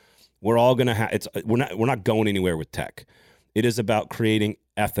 We're all going to have, we're not going anywhere with tech. It is about creating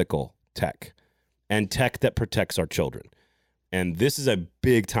ethical tech and tech that protects our children. And this is a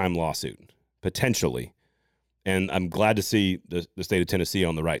big time lawsuit, potentially. And I'm glad to see the state of Tennessee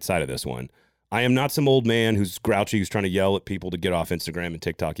on the right side of this one. I am not some old man who's grouchy, who's trying to yell at people to get off Instagram and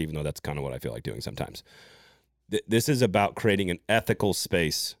TikTok, even though that's kind of what I feel like doing sometimes. This is about creating an ethical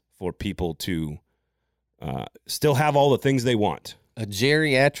space for people to still have all the things they want. A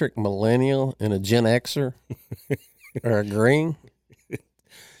geriatric millennial and a Gen Xer are agreeing.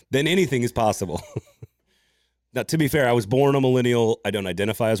 Then anything is possible. Now, to be fair, I was born a millennial. I don't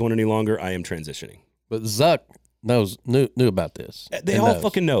identify as one any longer. I am transitioning. But Zuck knew about this. They all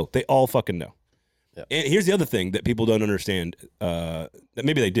fucking know. They all fucking know. Yep. And here's the other thing that people don't understand. That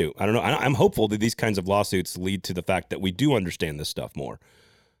maybe they do. I don't know. I'm hopeful that these kinds of lawsuits lead to the fact that we do understand this stuff more.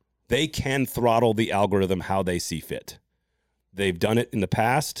 They can throttle the algorithm how they see fit. They've done it in the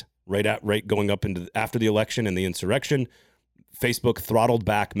past, right going up into after the election and the insurrection. Facebook throttled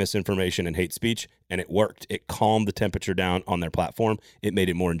back misinformation and hate speech, and it worked. It calmed the temperature down on their platform. It made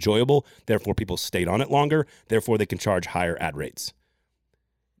it more enjoyable. Therefore, people stayed on it longer. Therefore, they can charge higher ad rates.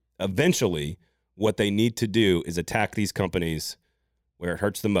 Eventually, what they need to do is attack these companies where it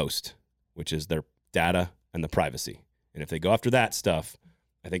hurts the most, which is their data and the privacy. And if they go after that stuff,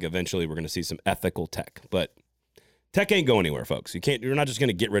 I think eventually we're going to see some ethical tech. But tech ain't going anywhere, folks. You're not just going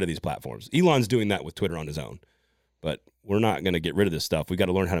to get rid of these platforms. Elon's doing that with Twitter on his own. But we're not going to get rid of this stuff. We got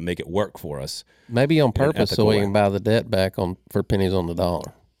to learn how to make it work for us. Maybe on purpose so we can buy the debt back for pennies on the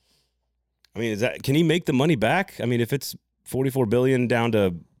dollar. I mean, can he make the money back? I mean, if it's $44 billion down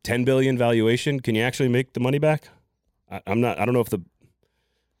to $10 billion valuation, can you actually make the money back? I don't know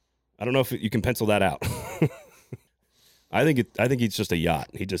if you can pencil that out. I think he's just a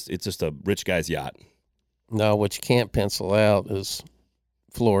yacht. It's just a rich guy's yacht. No, what you can't pencil out is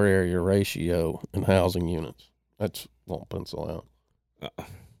floor area ratio in housing units. That's won't pencil out.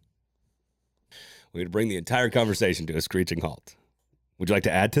 We're going to bring the entire conversation to a screeching halt. Would you like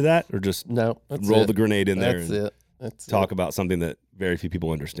to add to that, or just roll the grenade in there and talk about something that very few people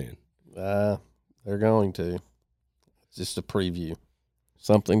understand? They're going to. It's just a preview.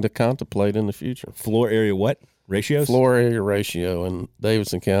 Something to contemplate in the future. Floor area what? Ratios? Floor area ratio. In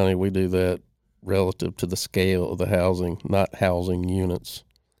Davidson County, we do that relative to the scale of the housing, not housing units.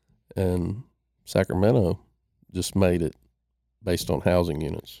 And Sacramento just made it based on housing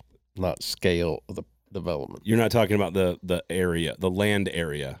units, not scale of the development. You're not talking about the area, the land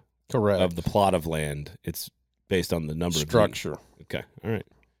area. Correct. Of the plot of land. It's based on the number structure. Of okay. All right.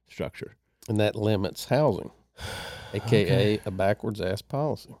 Structure. And that limits housing, a.k.a. a backwards-ass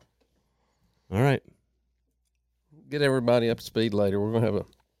policy. All right. Get everybody up to speed later. We're going to have an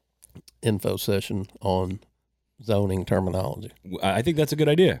info session on zoning terminology. I think that's a good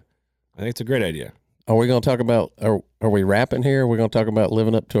idea. I think it's a great idea. Are we going to talk about, are we wrapping here? Are we going to talk about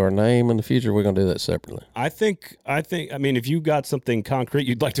living up to our name in the future? We're going to do that separately. I mean, if you got something concrete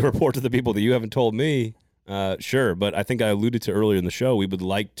you'd like to report to the people that you haven't told me, sure. But I think I alluded to earlier in the show, we would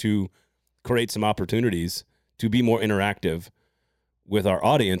like to create some opportunities to be more interactive with our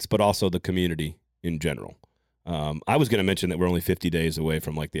audience, but also the community in general. I was going to mention that we're only 50 days away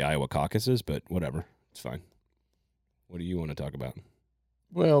from like the Iowa caucuses, but whatever. It's fine. What do you want to talk about?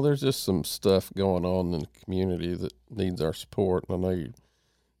 Well, there's just some stuff going on in the community that needs our support. I know you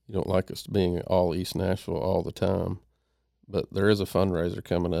don't like us being all East Nashville all the time, but there is a fundraiser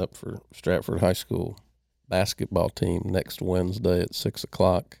coming up for Stratford High School basketball team next Wednesday at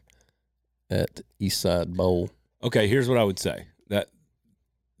 6:00 at Eastside Bowl. Okay, here's what I would say. That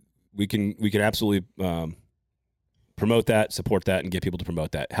we can absolutely promote that, support that, and get people to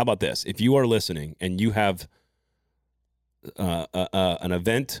promote that. How about this? If you are listening and you have an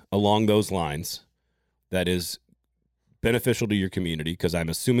event along those lines that is beneficial to your community, because I'm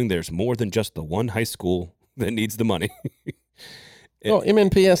assuming there's more than just the one high school that needs the money. Well,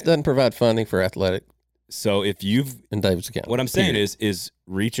 MNPS doesn't provide funding for athletic So if you've in Davidson County. what I'm saying is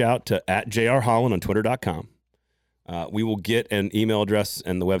reach out to @JRHolland on Twitter.com. We will get an email address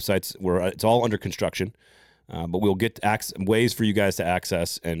and the websites where it's all under construction. But we'll get ways for you guys to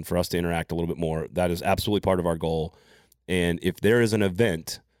access and for us to interact a little bit more. That is absolutely part of our goal. And if there is an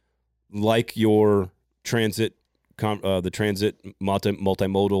event like your transit, the transit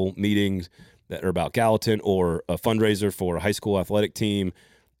multimodal meetings that are about Gallatin, or a fundraiser for a high school athletic team,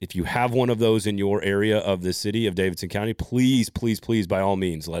 if you have one of those in your area of the city of Davidson County, please, please, please, by all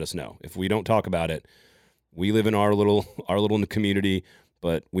means, let us know. If we don't talk about it, we live in our little community,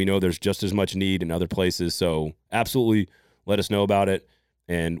 but we know there's just as much need in other places. So absolutely let us know about it,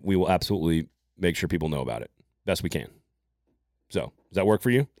 and we will absolutely make sure people know about it best we can. So does that work for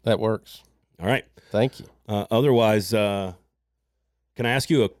you? That works. All right. Thank you. Otherwise, can I ask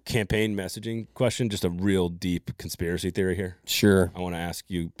you a campaign messaging question? Just a real deep conspiracy theory here. Sure. I want to ask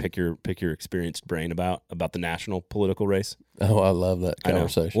you, pick your experienced brain about the national political race. Oh, I love that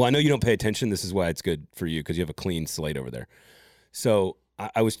conversation. I know. Well, I know you don't pay attention. This is why it's good for you, because you have a clean slate over there. So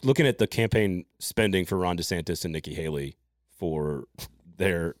I was looking at the campaign spending for Ron DeSantis and Nikki Haley for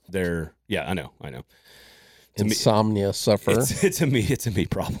their yeah, I know. Insomnia sufferer. It's a me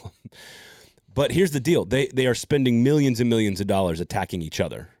problem. But here's the deal. They are spending millions and millions of dollars attacking each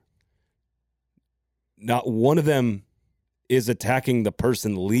other. Not one of them is attacking the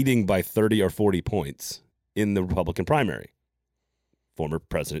person leading by 30 or 40 points in the Republican primary, former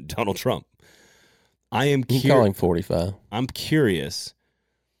President Donald Trump. I am You call him 45. I'm curious,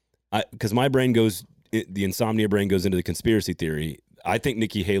 because my brain goes, the insomnia brain goes into the conspiracy theory. I think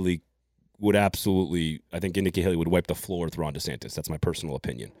Nikki Haley would wipe the floor with Ron DeSantis. That's my personal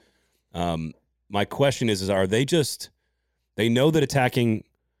opinion. My question is are they know that attacking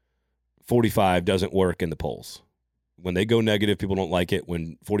 45 doesn't work in the polls. When they go negative, people don't like it.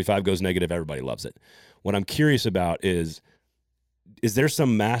 When 45 goes negative, everybody loves it. What I'm curious about is there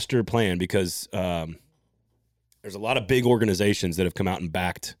some master plan? Because there's a lot of big organizations that have come out and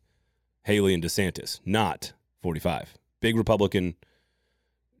backed Haley and DeSantis, not 45. Big Republican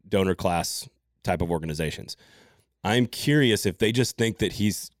donor class type of organizations. I'm curious if they just think that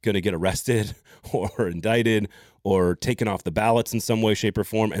he's going to get arrested or indicted or taken off the ballots in some way, shape, or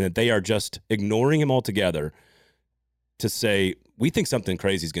form, and that they are just ignoring him altogether to say, we think something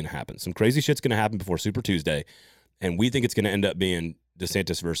crazy is going to happen. Some crazy shit's going to happen before Super Tuesday, and we think it's going to end up being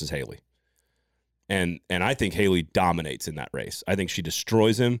DeSantis versus Haley. And I think Haley dominates in that race. I think she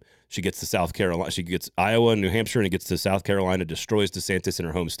destroys him. She gets to South Carolina. She gets Iowa and New Hampshire, and gets to South Carolina, destroys DeSantis in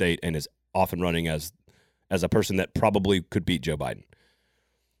her home state, and is off and running as a person that probably could beat Joe Biden.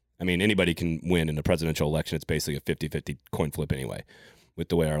 I mean, anybody can win in a presidential election. It's basically a 50-50 coin flip anyway, with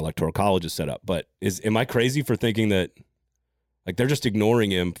the way our electoral college is set up. But am I crazy for thinking that, like, they're just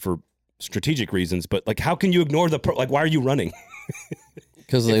ignoring him for strategic reasons? But, like, how can you ignore why are you running?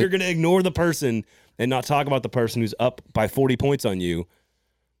 Because if you're going to ignore the person and not talk about the person who's up by 40 points on you,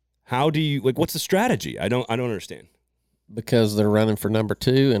 how do you, what's the strategy? I don't understand. Because they're running for number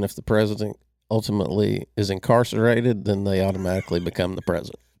 2, and if the president ultimately is incarcerated, then they automatically become the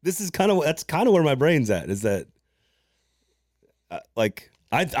president. That's kind of where my brain's at, is that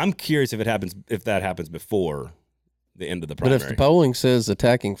I'm curious if that happens before the end of the primary. But if the polling says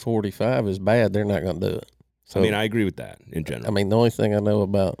attacking 45 is bad, they're not going to do it. So, I mean, I agree with that in general. I mean, the only thing I know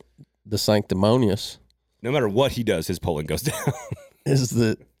about the sanctimonious, no matter what he does, his polling goes down, is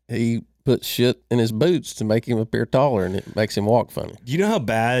that he puts shit in his boots to make him appear taller, and it makes him walk funny. Do you know how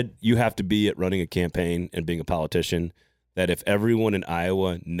bad you have to be at running a campaign and being a politician that if everyone in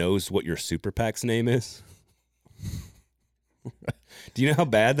Iowa knows what your super PAC's name is? Do you know how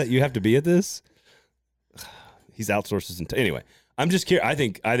bad that you have to be at this? He's outsources. Anyway, I'm just curious. I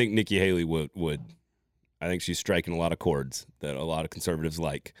think Nikki Haley would. I think she's striking a lot of chords that a lot of conservatives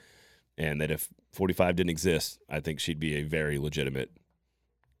like, and that if 45 didn't exist, I think she'd be a very legitimate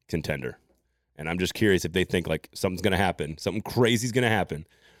contender. And I'm just curious if they think like something's going to happen, something crazy's going to happen,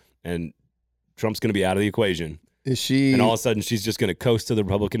 and Trump's going to be out of the equation. Is she? And all of a sudden, she's just going to coast to the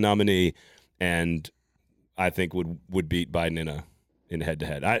Republican nominee, and I think would beat Biden in head to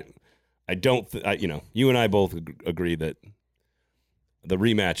head. I don't. You and I both agree that the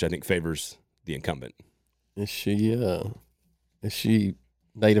rematch, I think, favors the incumbent. Is she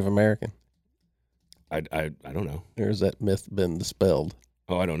Native American? I don't know. Or has that myth been dispelled?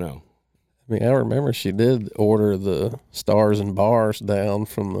 Oh, I don't know. I mean, I remember she did order the stars and bars down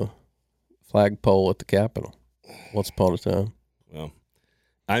from the flagpole at the Capitol once upon a time. Well,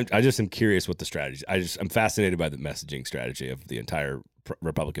 I just am curious what the strategy. I'm fascinated by the messaging strategy of the entire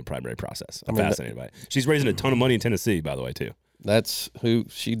Republican primary process. I'm fascinated by it. She's raising a ton of money in Tennessee, by the way, too. That's who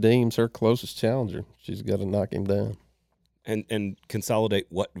she deems her closest challenger. She's got to knock him down. And consolidate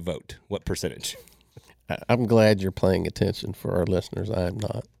what vote? What percentage? I'm glad you're paying attention for our listeners. I am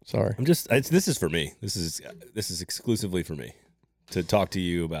not. Sorry. This is for me. This is exclusively for me to talk to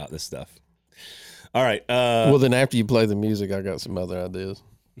you about this stuff. All right. Well, then after you play the music, I got some other ideas.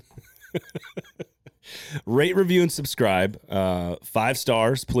 Rate, review, and subscribe. 5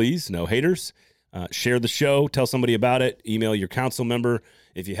 stars, please. No haters. Share the show. Tell somebody about it. Email your council member.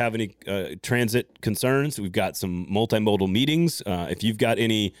 If you have any transit concerns, we've got some multimodal meetings. If you've got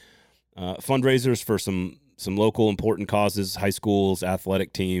any fundraisers for some local important causes, high schools,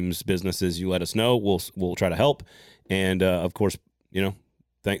 athletic teams, businesses, you let us know. We'll try to help. And of course,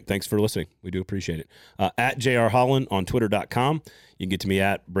 thanks for listening. We do appreciate it. At JR Holland on Twitter.com. You can get to me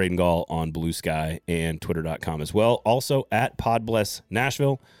at Braden Gall on Blue Sky and Twitter.com as well. Also at Podbless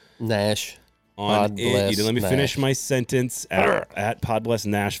Nashville. Nash. Let me finish my sentence. At Podbless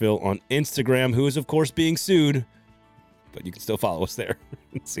Nashville on Instagram, who is, of course, being sued. But you can still follow us there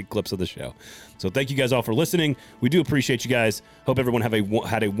and see clips of the show. So thank you guys all for listening. We do appreciate you guys. Hope everyone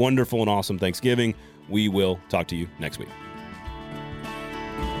had a wonderful and awesome Thanksgiving. We will talk to you next week.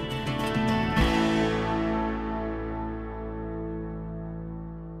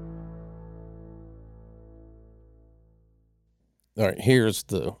 All right, here's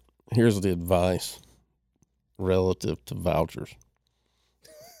the advice relative to vouchers.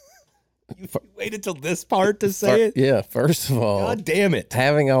 You waited till this part to say it? Yeah, first of all, God damn it.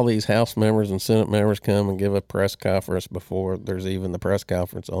 Having all these House members and Senate members come and give a press conference before there's even the press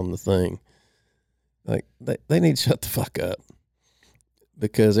conference on the thing, like they need to shut the fuck up.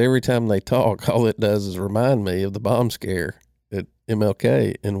 Because every time they talk, all it does is remind me of the bomb scare at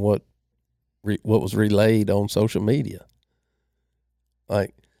MLK and what was relayed on social media.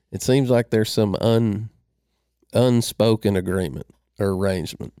 Like, it seems like there's some unspoken agreement or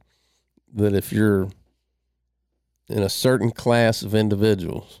arrangement that if you're in a certain class of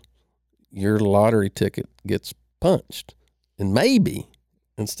individuals, your lottery ticket gets punched. And maybe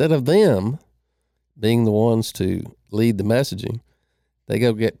instead of them being the ones to lead the messaging, they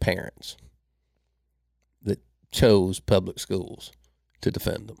go get parents that chose public schools to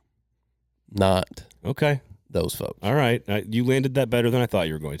defend them, not Okay. those folks. All right. You landed that better than I thought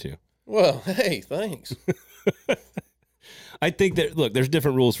you were going to. Well, hey, thanks. I think that, look, there's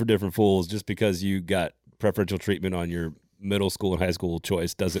different rules for different fools. Just because you got preferential treatment on your middle school and high school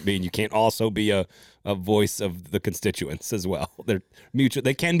choice doesn't mean you can't also be a voice of the constituents as well.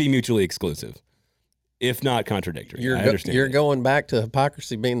 They can be mutually exclusive, if not contradictory. I understand. You're going back to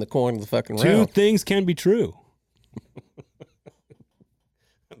hypocrisy being the coin of the fucking Two realm. things can be true.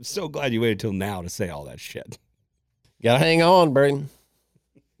 I'm so glad you waited till now to say all that shit. Gotta hang on, Braden.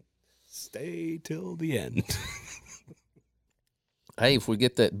 Stay till the end. Hey, if we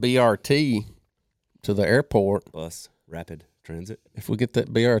get that BRT to the airport, Bus rapid transit. if we get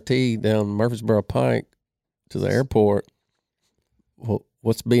that BRT down Murfreesboro Pike to the airport, well,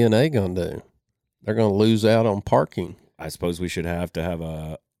 what's B&A going to do? They're going to lose out on parking. I suppose we should have to have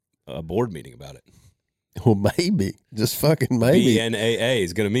a board meeting about it. Well, maybe. Just fucking maybe. BNAA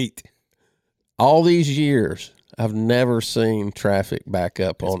is going to meet. All these years, I've never seen traffic back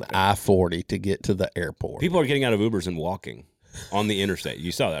up on I-40 to get to the airport. People are getting out of Ubers and walking on the interstate.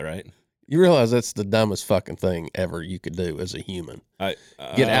 You saw that, right? You realize that's the dumbest fucking thing ever you could do as a human.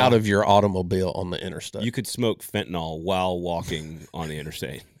 Get out of your automobile on the interstate. You could smoke fentanyl while walking on the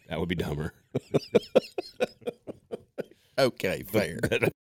interstate. That would be dumber. Okay, fair.